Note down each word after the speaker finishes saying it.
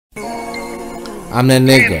I'm that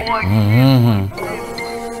nigga.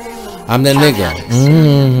 I'm that nigga.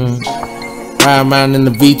 Ride around in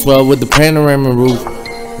the V12 with the panorama roof.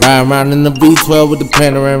 Ride around in the V12 with the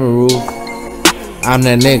panorama roof. I'm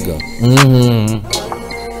that nigga.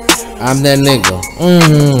 I'm that nigga.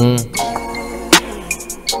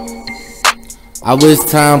 I wish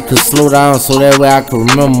time could slow down so that way I could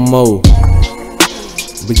remember more.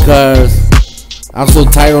 Because I'm so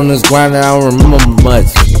tight on this grind that I don't remember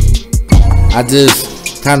much. I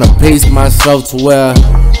just kinda pace myself to where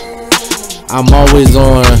I'm always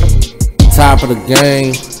on top of the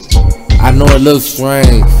game. I know it looks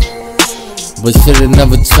strange, but shit, it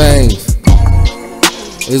never changed.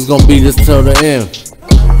 It's gonna be this till the end.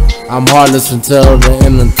 I'm heartless until the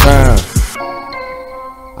end of time.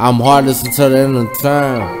 I'm heartless until the end of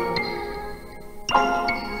time.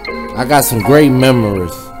 I got some great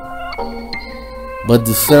memories, but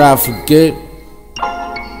the shit I forget,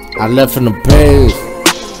 I left in the page.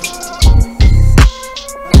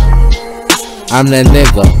 I'm that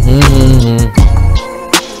nigga.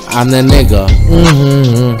 I'm that nigga.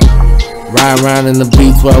 Ride around in the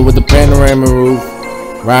V12 with the panorama roof.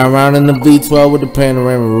 Ride around in the V12 with the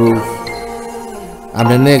panorama roof. I'm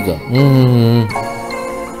that nigga.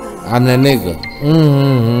 I'm that nigga.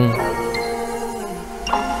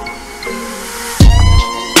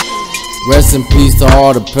 Rest in peace to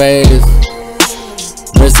all the past.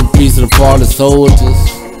 Rest in peace to the fallen soldiers.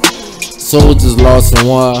 Soldiers lost in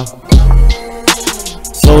war.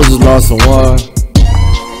 Soldiers lost in war.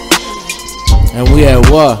 And we at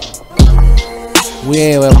war. We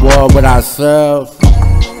ain't at war with ourselves.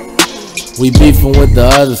 We beefing with the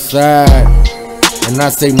other side. And I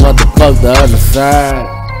say motherfuck the other side.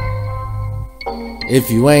 If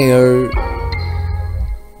you ain't heard,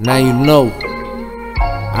 now you know.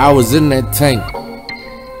 I was in that tank,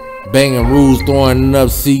 banging rules, throwing up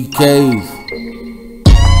CKs.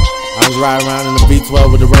 I was riding around in the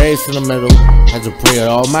V12 with the race in the middle. Had to pray to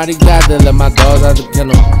Almighty God to let my dogs out the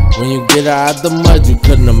kennel. When you get out the mud, you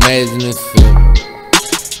couldn't imagine this shit.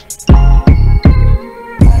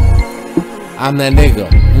 I'm that nigga.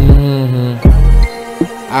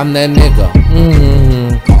 I'm that nigga.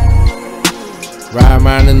 Ride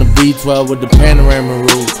around in the V12 with the panorama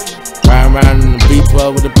roof. Ride around in the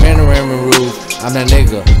V12 with the panorama roof. I'm that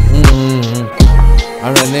nigga.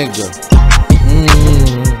 I'm that nigga.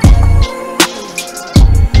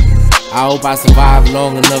 I hope I survive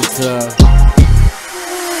long enough to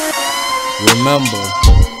remember.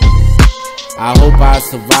 I hope I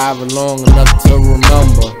survive long enough to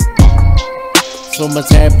remember. So much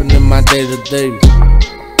happened in my day to day.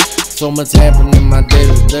 So much happened in my day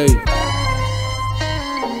to day.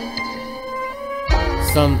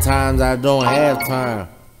 Sometimes I don't have time.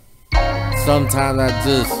 Sometimes I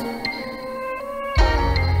just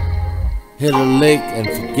hit a lick and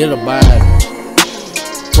forget about it.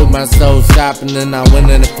 Took myself shopping and I went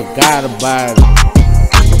in and forgot about it.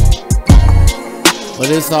 But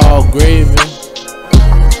it's all gravy.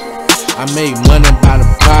 I make money by the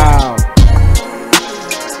pile.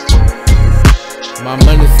 My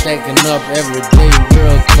money stacking up every day,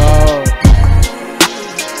 real tall.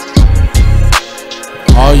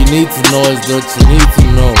 All you need to know is what you need to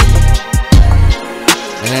know.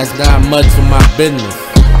 And that's not much of my business.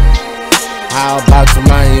 How about you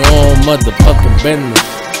mind your own motherfucking business?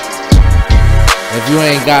 If you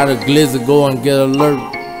ain't got a glizzy, go and get alert.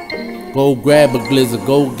 Go grab a glizzy,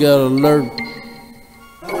 go get alert.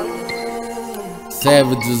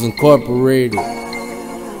 Savages Incorporated.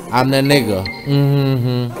 I'm that nigga.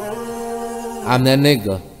 I'm that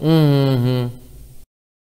nigga.